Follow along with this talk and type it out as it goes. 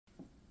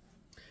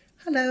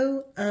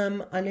Hello,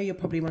 I know you're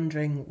probably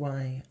wondering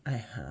why I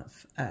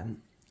have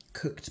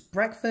cooked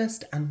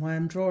breakfast and why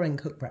I'm drawing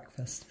cooked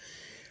breakfast.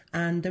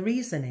 And the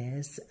reason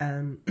is,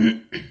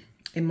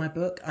 in my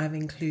book, I've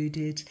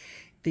included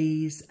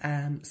these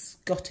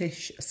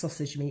Scottish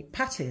sausage meat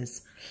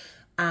patties.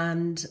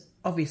 And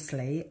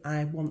obviously,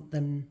 I want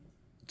them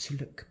to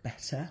look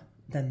better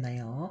than they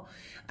are,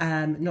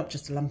 not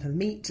just a lump of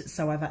meat.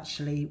 So I've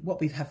actually, what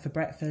we've had for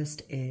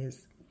breakfast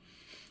is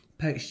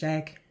poached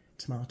egg,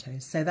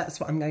 tomatoes. So that's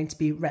what I'm going to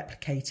be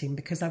replicating,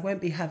 because I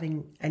won't be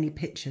having any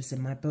pictures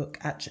in my book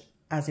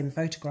as in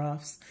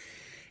photographs.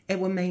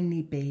 It will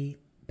mainly be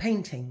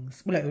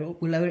paintings. Well,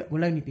 it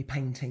will only be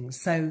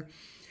paintings. So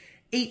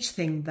each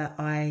thing that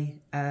I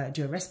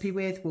do a recipe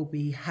with will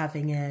be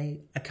having a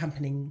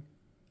accompanying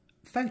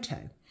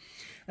photo.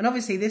 And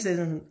obviously this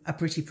isn't a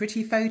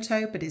pretty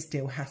photo, but it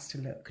still has to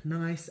look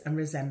nice and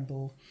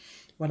resemble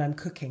what I'm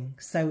cooking.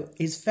 So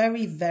it's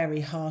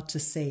very hard to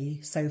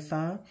see so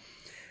far.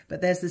 But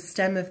there's the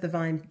stem of the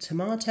vine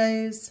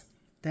tomatoes,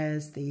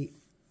 there's the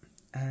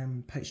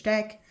poached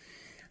egg,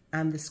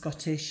 and the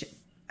Scottish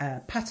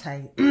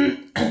pate.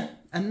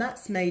 And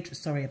that's made,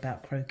 sorry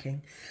about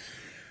croaking,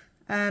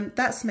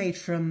 that's made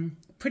from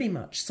pretty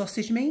much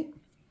sausage meat,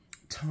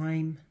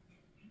 thyme,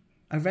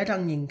 a red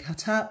onion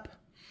cut up,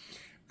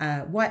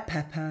 white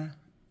pepper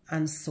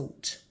and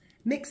salt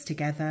mixed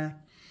together,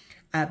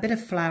 a bit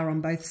of flour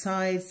on both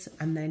sides,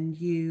 and then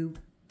you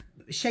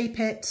shape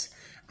it.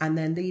 And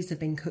then these have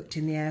been cooked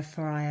in the air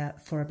fryer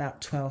for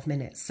about 12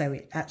 minutes. So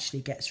it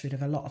actually gets rid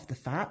of a lot of the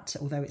fat,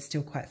 although it's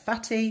still quite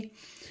fatty.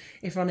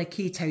 If you're on a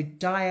keto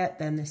diet,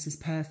 then this is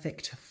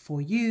perfect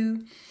for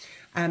you.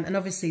 And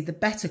obviously the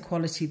better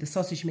quality the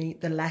sausage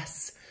meat, the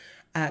less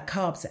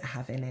carbs it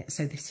have in it.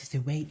 So this is a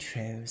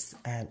Waitrose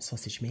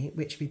sausage meat,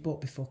 which we bought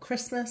before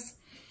Christmas.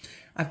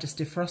 I've just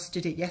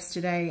defrosted it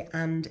yesterday,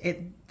 and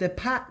the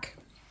pack,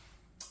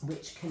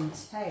 which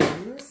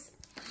contains,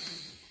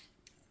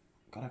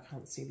 God, I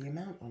can't see the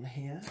amount on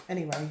here.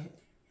 Anyway,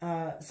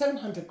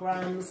 700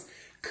 grams,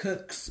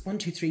 cooks 1,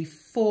 2, 3,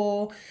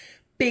 4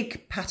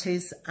 big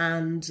patties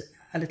and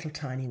a little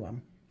tiny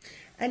one.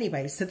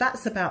 Anyway, so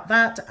that's about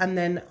that. And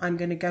then I'm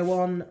going to go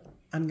on.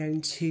 I'm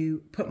going to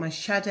put my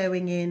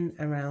shadowing in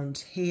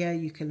around here.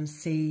 You can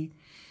see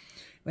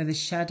where the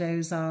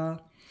shadows are.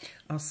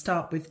 I'll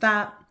start with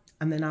that,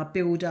 and then I'll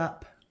build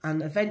up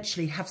and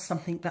eventually have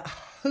something that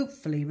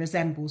hopefully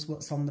resembles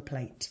what's on the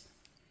plate.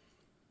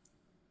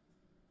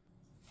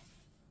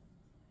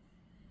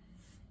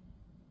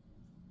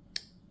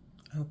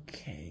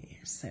 Okay,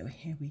 so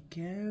here we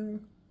go.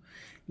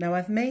 Now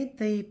I've made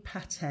the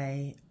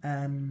pate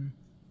a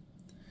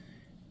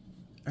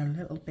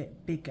little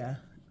bit bigger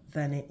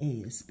than it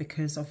is,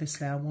 because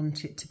obviously I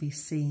want it to be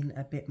seen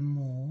a bit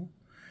more.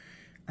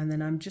 And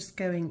then I'm just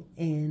going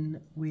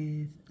in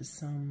with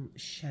some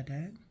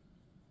shadow.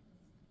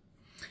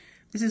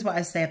 This is what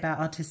I say about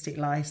artistic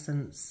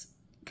license,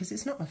 because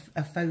it's not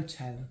a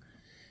photo,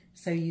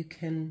 so you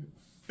can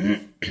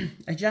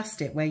adjust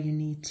it where you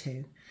need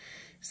to.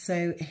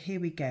 So here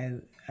we go.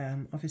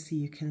 Obviously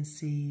you can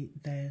see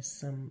there's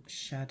some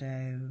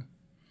shadow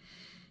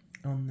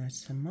on the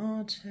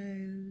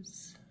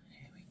tomatoes.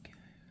 Here we go.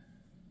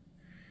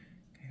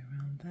 Go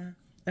around there.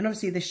 And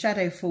obviously the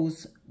shadow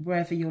falls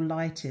wherever your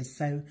light is.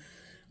 So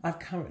I've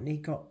currently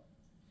got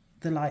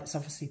the lights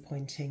obviously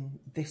pointing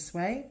this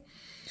way.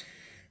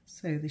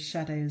 So the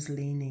shadow's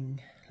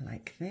leaning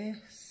like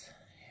this.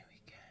 Here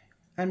we go.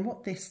 And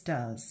what this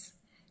does,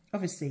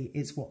 obviously,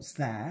 is what's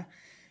there,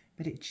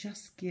 but it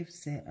just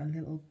gives it a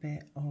little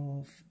bit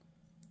of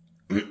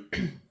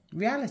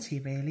reality,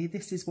 really.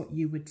 This is what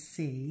you would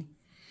see.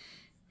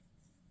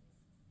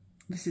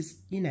 This is,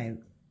 you know,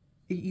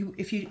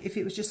 if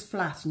it was just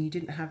flat and you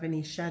didn't have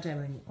any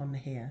shadowing on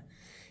here,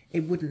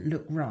 it wouldn't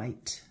look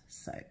right.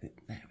 So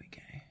there we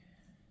go.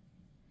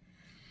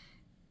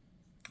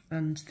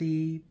 And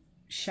the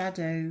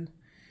shadow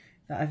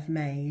that I've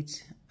made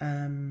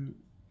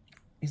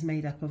is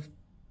made up of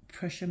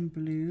Prussian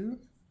blue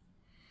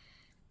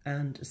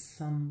and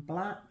some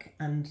black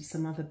and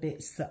some other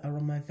bits that are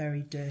on my very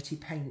dirty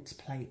paint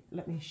plate.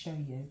 Let me show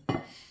you.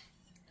 There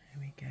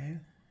we go.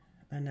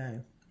 I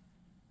know.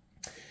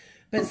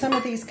 But some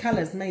of these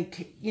colours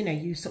make, you know,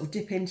 you sort of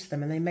dip into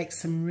them and they make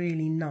some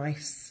really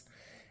nice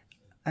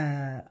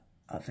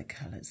other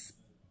colours.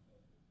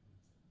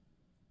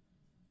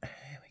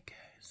 There we go.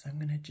 So I'm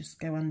going to just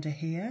go under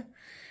here,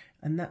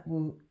 and that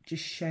will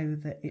just show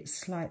that it's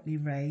slightly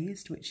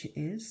raised, which it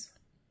is.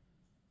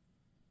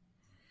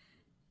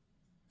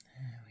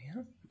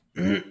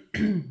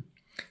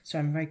 So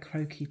I'm very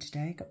croaky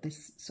today. Got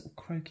this sort of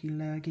croaky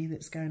lurgy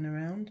that's going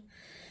around.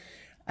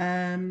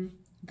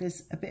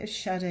 There's a bit of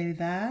shadow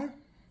there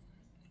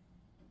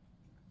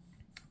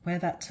where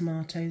that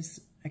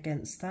tomato's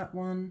against that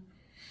one.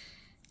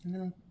 A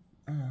little,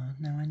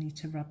 now I need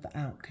to rub that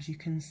out, because you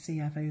can see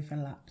I've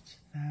overlapped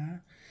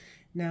there.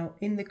 Now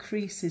in the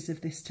creases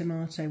of this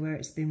tomato where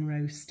it's been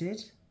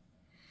roasted,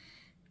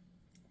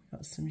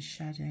 got some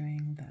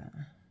shadowing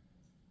there.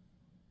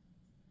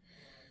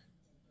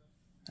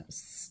 That's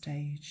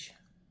stage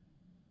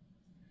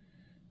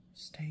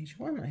stage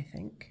 1, I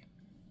think.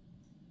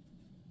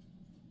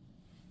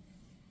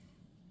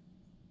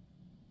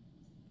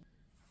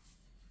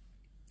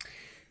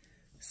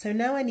 So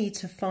now I need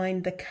to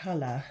find the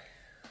colour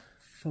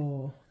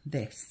for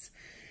this,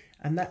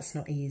 and that's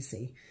not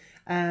easy.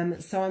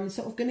 So I'm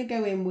sort of going to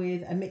go in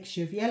with a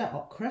mixture of yellow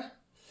ochre,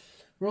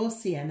 raw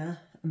sienna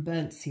and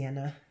burnt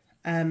sienna,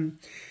 and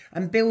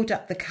build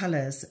up the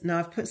colours. Now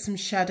I've put some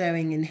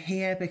shadowing in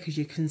here because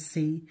you can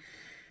see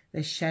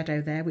the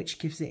shadow there, which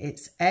gives it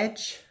its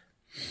edge.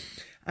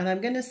 And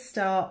I'm going to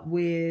start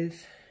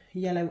with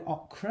yellow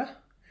ochre.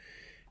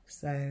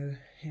 So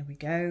here we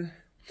go.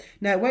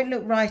 Now it won't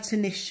look right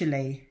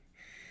initially,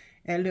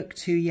 it'll look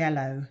too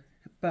yellow,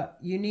 but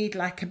you need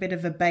like a bit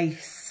of a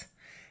base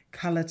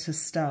colour to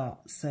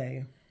start.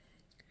 So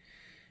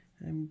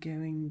I'm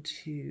going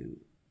to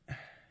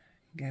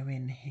go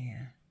in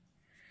here.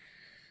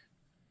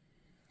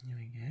 There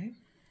we go.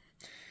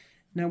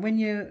 Now when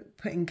you're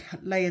putting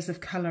layers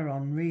of colour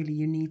on, really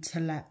you need to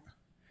let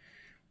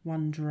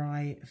one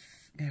dry,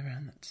 go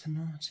around that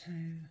tomato.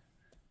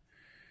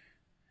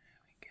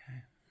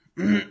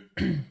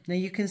 Now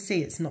you can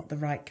see it's not the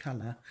right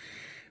colour,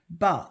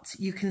 but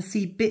you can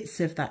see bits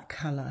of that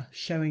colour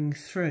showing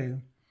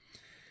through,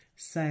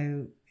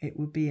 so it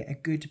would be a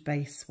good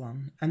base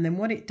one. And then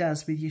what it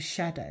does with your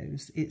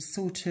shadows, it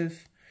sort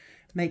of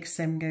makes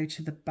them go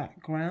to the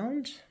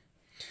background.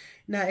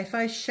 Now if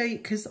I show you,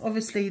 because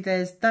obviously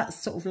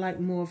that's sort of like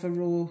more of a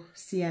raw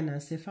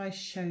sienna, so if I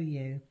show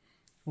you,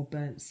 or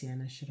burnt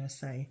sienna should I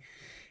say,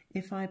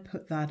 if I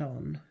put that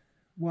on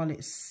while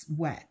it's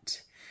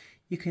wet,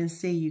 you can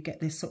see you get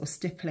this sort of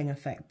stippling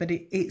effect, but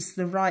it's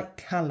the right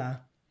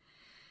colour.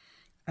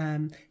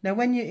 Now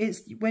when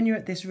you're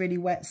at this really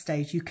wet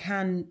stage, you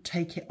can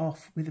take it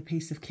off with a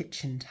piece of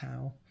kitchen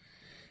towel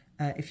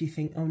if you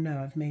think, oh no,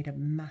 I've made a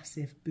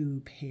massive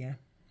boob here.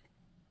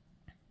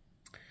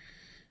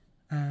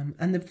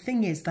 And the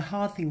thing is, the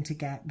hard thing to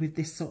get with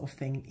this sort of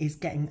thing is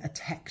getting a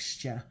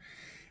texture.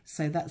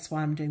 So that's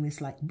why I'm doing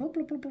this like blah,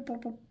 blah, blah, blah, blah,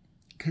 blah,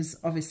 because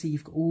obviously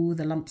you've got all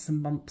the lumps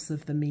and bumps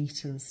of the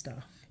meat and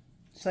stuff.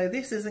 So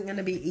this isn't going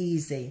to be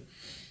easy.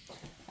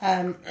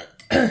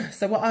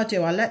 So what I'll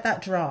do, I'll let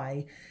that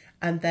dry,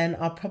 and then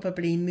I'll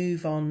probably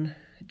move on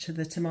to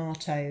the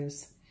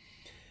tomatoes.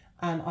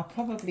 And I'll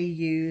probably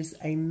use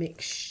a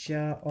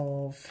mixture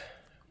of,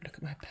 look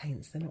at my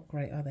paints, they're not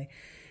great, are they?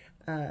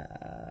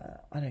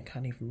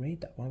 Can't even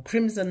read that one.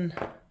 Crimson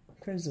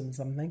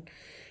something.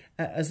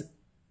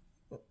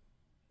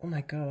 Oh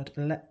my God,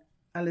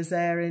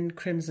 alizarin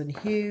crimson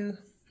hue.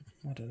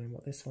 I don't know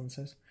what this one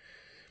says.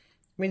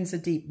 Windsor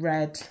deep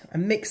red,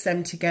 and mix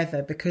them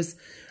together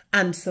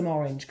and some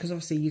orange, because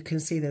obviously you can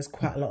see there's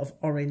quite a lot of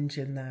orange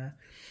in there.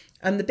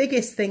 And the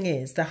biggest thing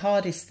is, the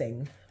hardest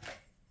thing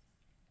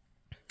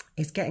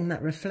is getting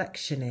that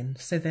reflection in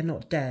so they're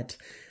not dead.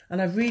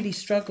 And I really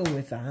struggle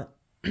with that.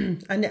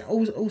 And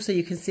also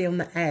you can see on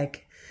the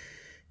egg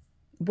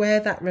where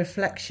that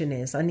reflection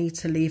is, I need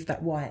to leave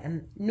that white.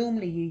 And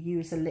normally you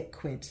use a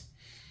liquid.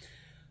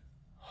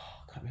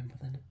 I can't remember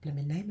what the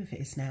blooming name of it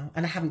is now.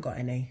 And I haven't got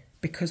any,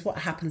 because what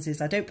happens is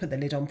I don't put the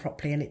lid on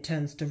properly and it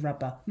turns to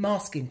rubber.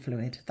 Masking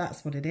fluid,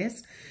 that's what it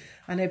is.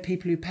 I know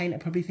people who paint are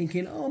probably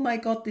thinking, oh my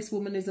God, this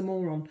woman is a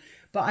moron.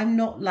 But I'm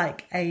not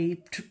like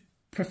a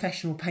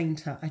professional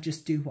painter. I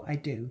just do what I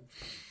do.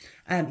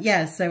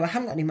 Yeah, so I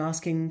haven't got any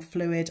masking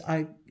fluid.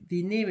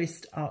 The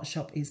nearest art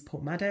shop is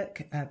Port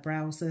Maddock,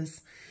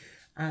 Browsers,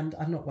 and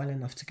I'm not well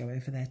enough to go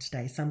over there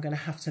today, so I'm going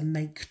to have to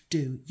make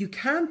do. You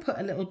can put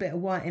a little bit of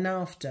white in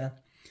after,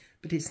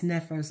 but it's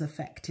never as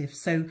effective.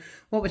 So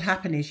what would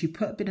happen is you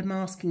put a bit of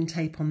masking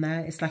tape on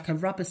there. It's like a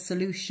rubber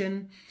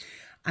solution,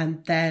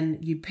 and then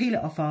you peel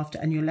it off after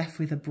and you're left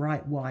with a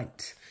bright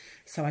white.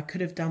 So I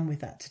could have done with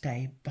that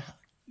today, but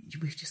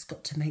we've just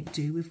got to make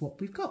do with what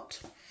we've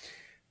got.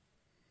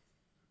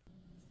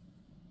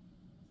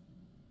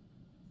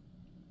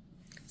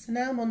 So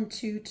now I'm on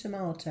 2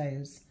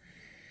 tomatoes.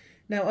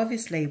 Now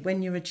obviously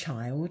when you're a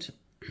child,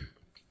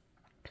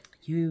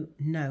 you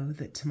know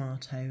that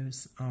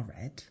tomatoes are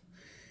red.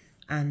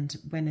 And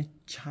when a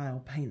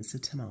child paints a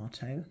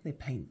tomato, they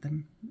paint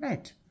them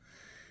red.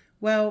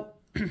 Well,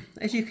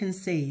 as you can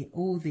see,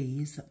 all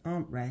these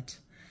aren't red.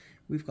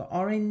 We've got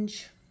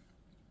orange,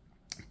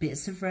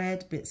 bits of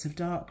red, bits of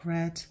dark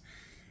red.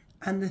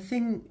 And the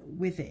thing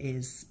with it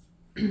is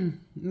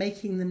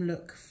making them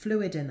look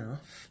fluid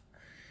enough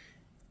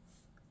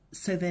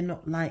so they're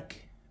not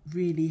like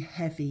really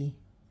heavy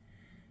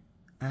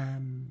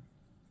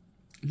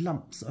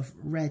lumps of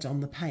red on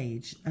the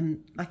page.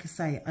 And like I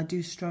say, I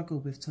do struggle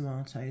with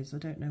tomatoes. I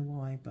don't know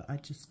why, but I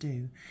just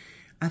do.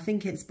 I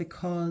think it's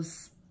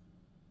because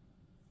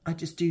I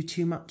just do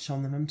too much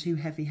on them. I'm too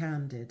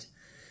heavy-handed.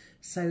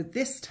 So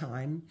this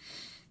time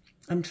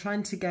I'm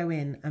trying to go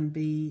in and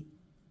be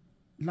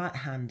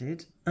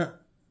light-handed,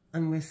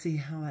 and we'll see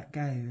how that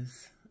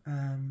goes.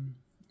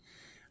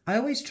 I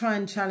always try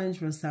and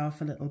challenge myself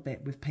a little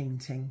bit with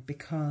painting,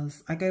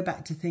 because I go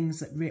back to things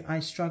that I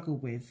struggle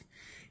with,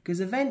 because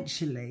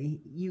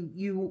eventually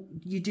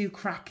you do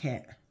crack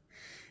it.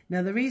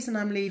 Now the reason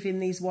I'm leaving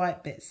these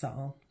white bits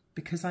are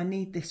because I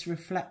need this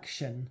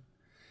reflection.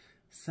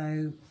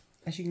 So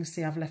as you can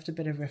see, I've left a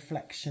bit of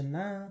reflection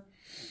there.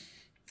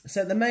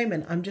 So at the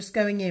moment, I'm just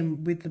going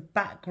in with the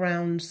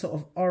background sort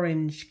of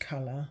orange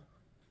colour.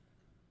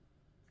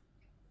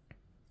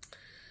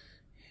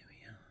 Here we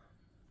are.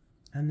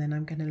 And then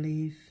I'm going to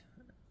leave,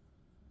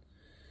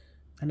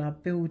 and I'll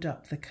build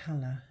up the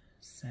colour,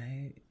 so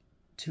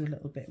to a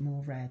little bit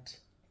more red.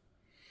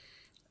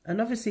 And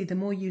obviously, the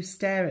more you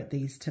stare at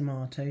these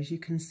tomatoes, you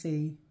can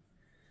see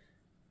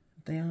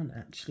they aren't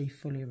actually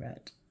fully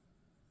red.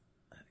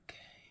 Okay,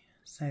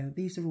 so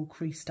these are all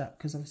creased up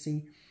because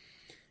obviously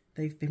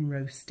they've been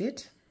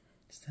roasted.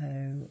 So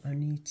I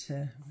need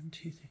to, 1,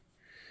 2, 3.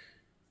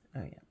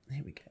 Oh yeah,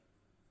 here we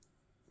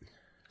go.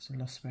 So I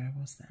lost where I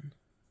was then.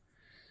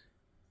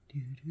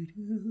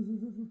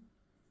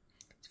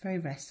 It's very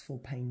restful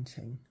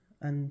painting,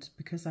 and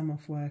because I'm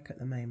off work at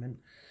the moment,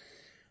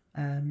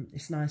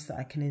 it's nice that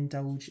I can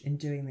indulge in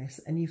doing this.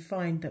 And you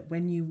find that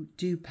when you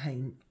do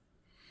paint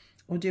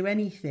or do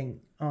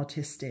anything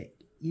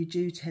artistic, you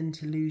do tend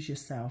to lose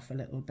yourself a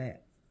little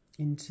bit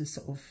into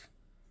sort of,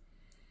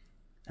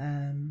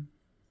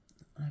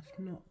 I've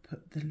not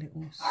put the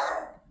little,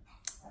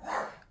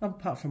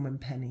 apart from when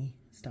Penny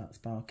starts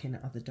barking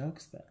at other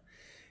dogs, but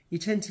you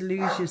tend to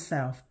lose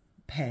yourself.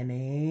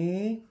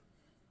 Penny,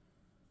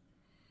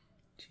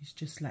 she's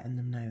just letting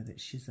them know that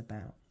she's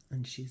about,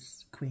 and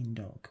she's queen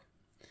dog.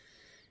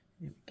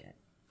 Here we go.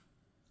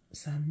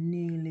 So I'm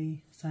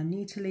nearly, so I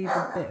need to leave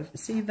a bit of,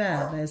 see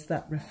there's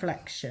that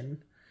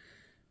reflection.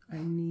 I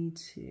need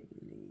to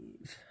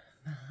leave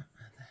that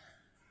there.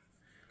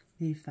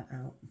 Leave that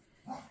out.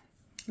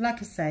 Like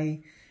I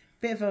say,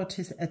 bit of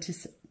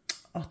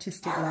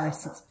artistic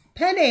license.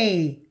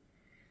 Penny!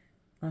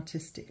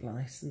 Artistic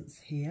license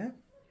here.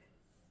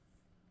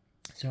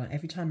 So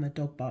every time my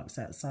dog barks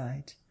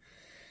outside,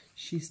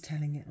 she's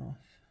telling it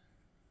off.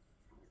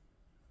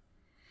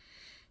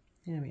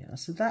 There we are.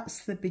 So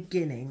that's the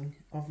beginning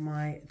of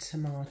my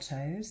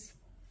tomatoes.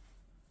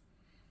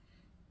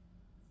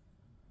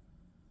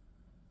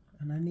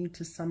 And I need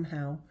to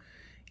somehow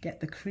get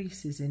the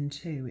creases in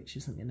too, which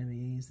isn't going to be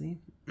easy.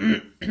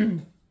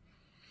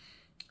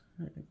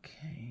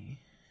 Okay.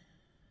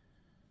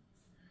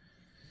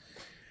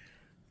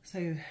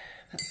 So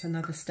that's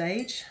another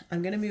stage.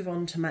 I'm going to move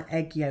on to my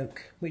egg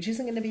yolk, which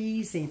isn't going to be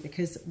easy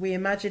because we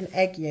imagine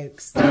egg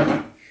yolks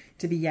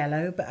to be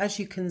yellow, but as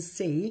you can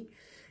see,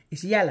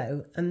 it's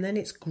yellow and then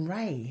it's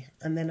grey.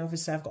 And then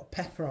obviously I've got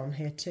pepper on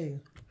here too.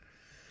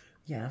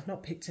 Yeah, I've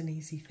not picked an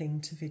easy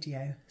thing to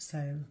video.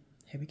 So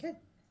here we go.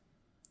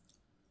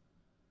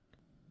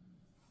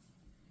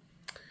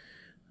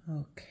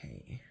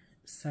 Okay,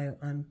 so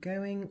I'm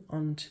going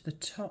onto the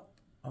top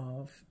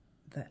of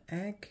the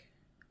egg,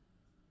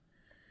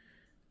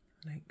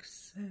 like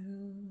so,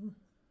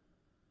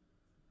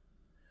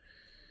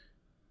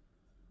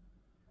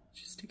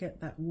 just to get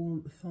that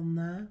warmth on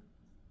there.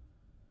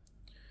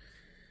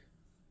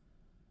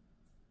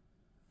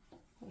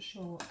 Not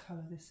sure what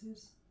colour this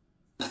is.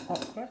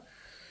 Ochre.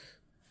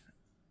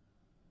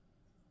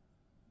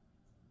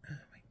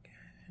 There we go.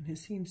 And it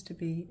seems to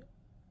be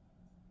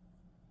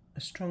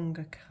a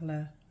stronger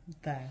colour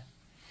there.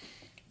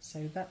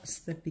 So that's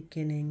the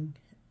beginning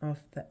of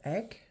the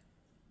egg.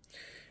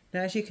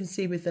 Now, as you can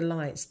see with the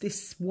lights,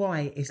 this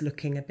white is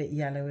looking a bit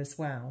yellow as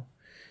well.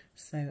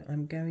 So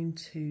I'm going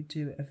to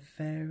do a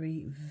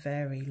very,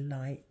 very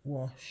light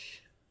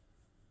wash.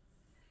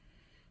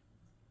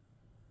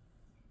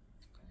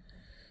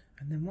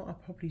 And then what I'll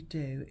probably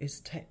do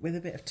is take with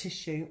a bit of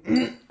tissue,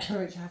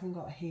 which I haven't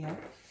got here.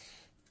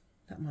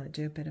 That might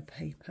do a bit of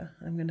paper.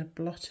 I'm going to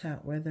blot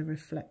out where the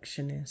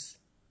reflection is.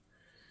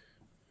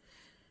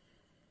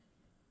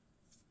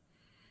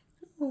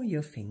 Or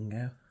your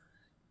finger.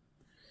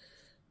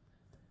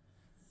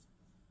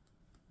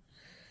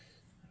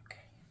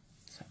 Okay,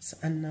 so that's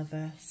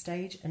another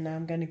stage. And now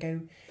I'm going to go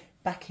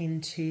back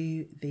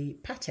into the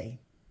pate. I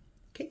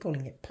keep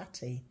calling it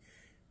pate.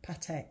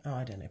 Pate, oh,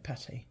 I don't know,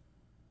 pate.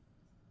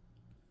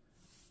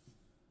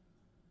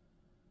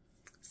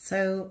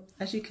 So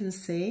as you can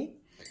see,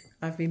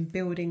 I've been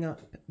building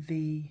up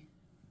the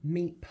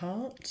meat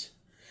part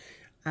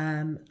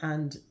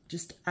and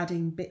just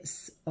adding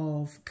bits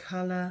of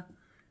colour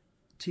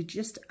to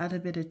just add a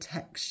bit of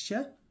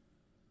texture.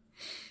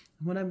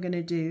 And what I'm going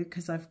to do,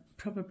 because I've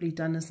probably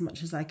done as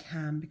much as I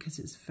can because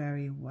it's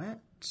very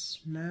wet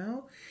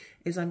now,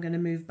 is I'm going to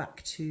move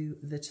back to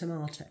the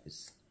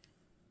tomatoes.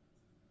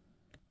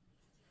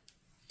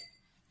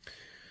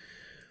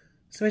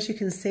 So as you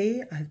can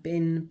see, I've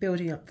been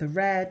building up the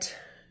red,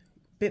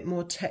 bit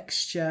more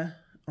texture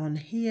on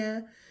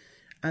here,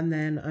 and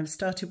then I've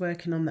started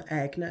working on the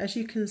egg. Now as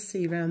you can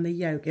see around the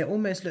yolk, it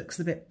almost looks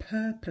a bit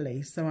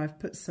purpley, so I've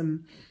put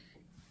some,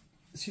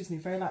 excuse me,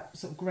 very like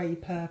sort of grey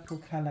purple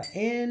colour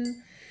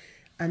in.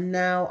 And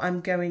now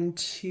I'm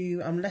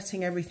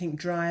letting everything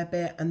dry a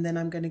bit, and then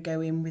I'm going to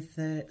go in with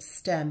the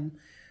stem,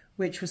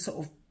 which will sort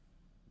of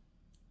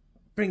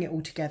bring it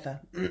all together.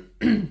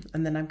 And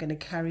then I'm going to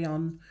carry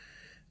on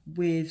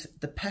with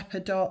the pepper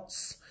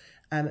dots,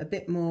 a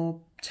bit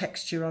more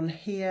texture on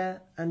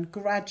here, and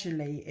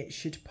gradually it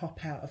should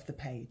pop out of the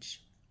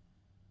page.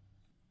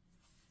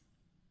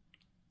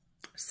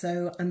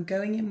 So I'm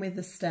going in with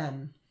the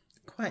stem,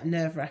 quite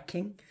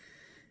nerve-wracking.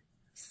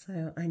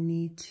 So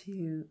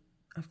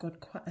I've got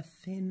quite a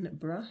thin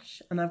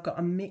brush, and I've got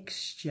a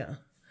mixture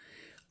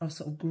of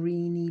sort of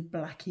greeny,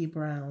 blacky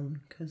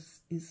brown,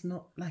 because it's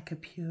not like a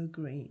pure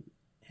green.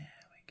 There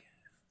we go.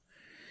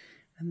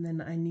 And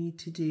then I need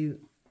to do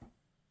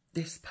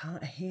this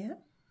part here.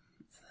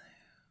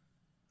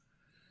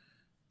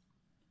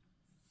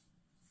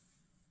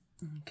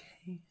 So, okay,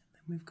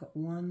 then we've got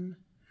one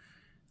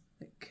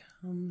that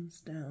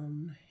comes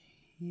down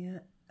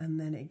here, and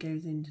then it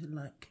goes into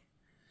like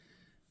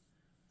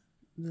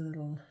the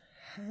little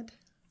head.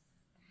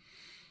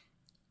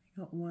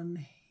 Got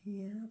one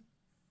here.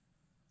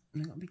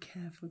 I've got to be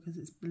careful because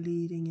it's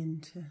bleeding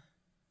into,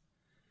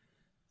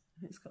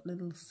 and it's got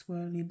little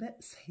swirly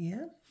bits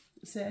here.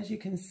 So as you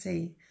can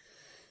see,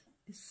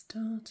 it's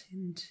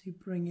starting to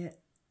bring it,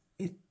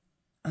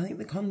 I think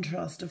the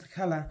contrast of the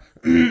colour,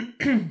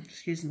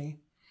 excuse me,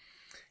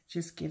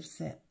 just gives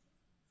it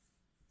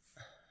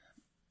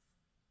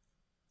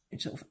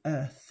sort of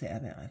earths it a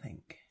bit, I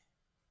think.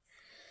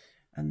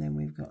 And then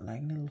we've got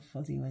like little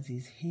fuzzy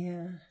wuzzies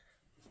here.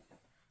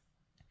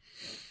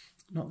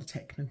 Not the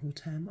technical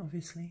term,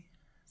 obviously.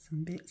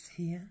 Some bits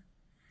here.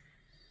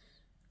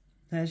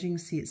 As you can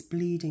see, it's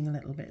bleeding a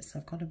little bit, so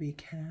I've got to be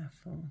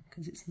careful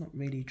because it's not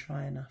really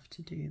dry enough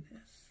to do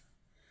this.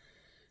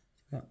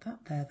 We've got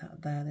that there,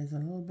 that there. There's a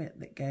little bit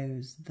that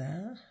goes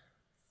there.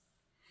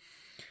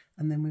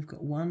 And then we've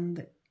got one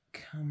that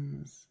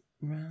comes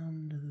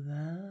round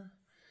there.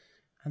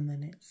 And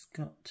then it's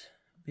got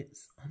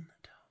bits on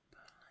the top,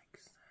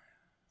 like so.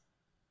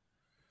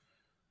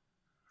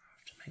 I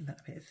have to make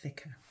that a bit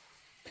thicker.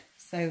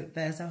 So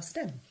there's our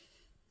stem.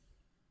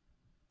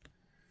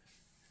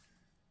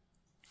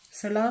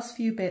 So last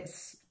few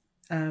bits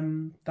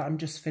that I'm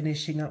just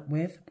finishing up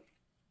with.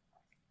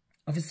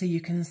 Obviously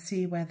you can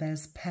see where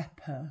there's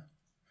pepper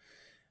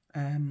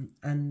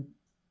and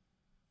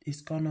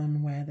it's gone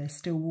on where there's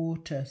still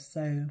water.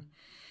 So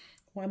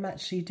what I'm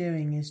actually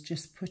doing is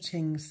just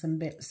putting some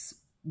bits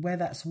where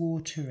that's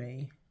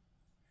watery.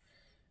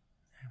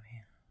 There we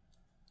are.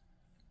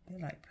 A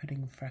bit like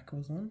putting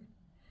freckles on.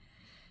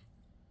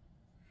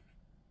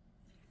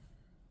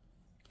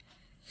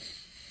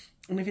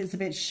 And if it's a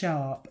bit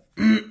sharp,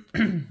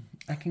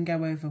 I can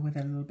go over with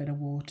a little bit of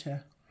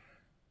water.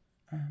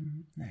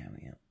 There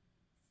we are.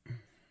 And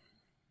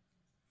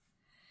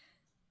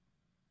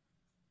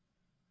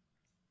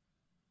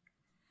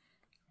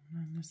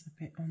then there's a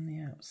bit on the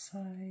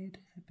outside,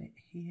 a bit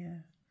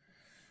here.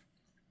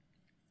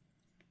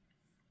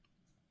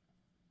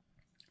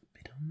 A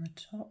bit on the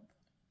top.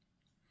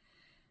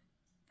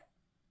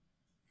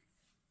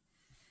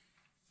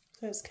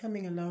 So it's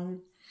coming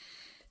along.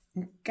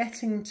 I'm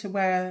getting to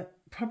where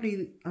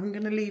probably I'm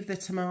going to leave the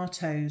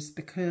tomatoes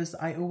because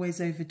I always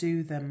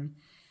overdo them.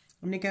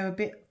 I'm going to go a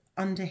bit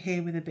under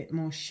here with a bit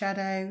more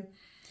shadow.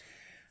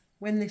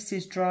 When this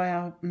is dry,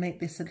 I'll make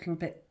this a little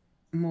bit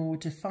more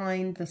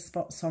defined, the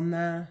spots on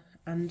there.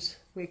 And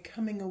we're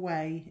coming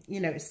away,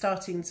 you know, it's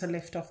starting to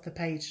lift off the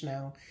page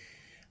now.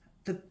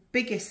 The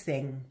biggest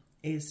thing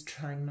is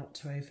trying not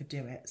to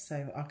overdo it.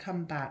 So I'll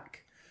come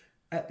back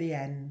at the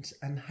end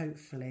and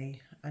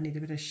hopefully I need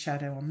a bit of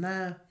shadow on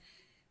there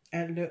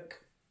and look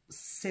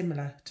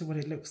similar to what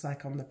it looks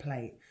like on the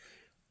plate,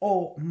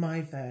 or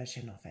my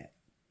version of it.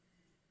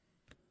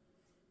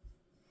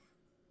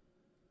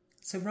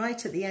 So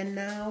right at the end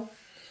now,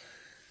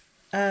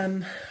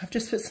 I've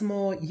just put some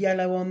more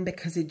yellow on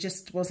because it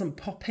just wasn't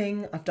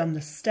popping. I've done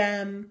the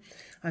stem.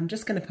 I'm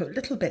just going to put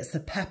little bits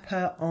of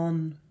pepper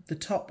on the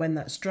top when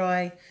that's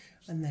dry,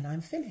 and then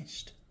I'm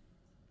finished.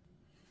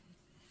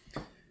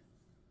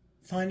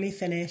 Finally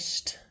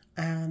finished.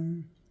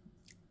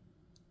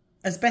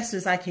 As best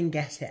as I can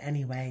get it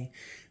anyway.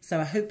 So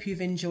I hope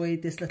you've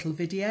enjoyed this little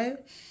video.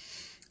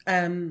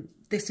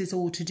 This is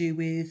all to do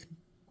with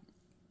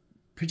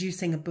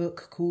producing a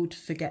book called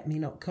Me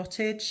Not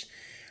Cottage.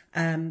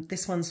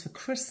 This one's for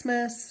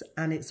Christmas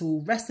and it's all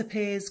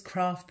recipes,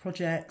 craft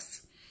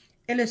projects,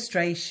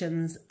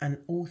 illustrations and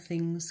all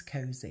things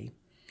cosy.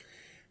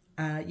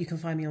 You can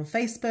find me on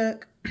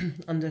Facebook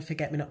under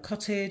Me Not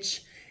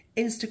Cottage,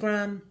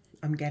 Instagram,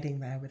 I'm getting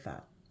there with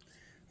that.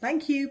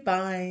 Thank you,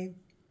 bye.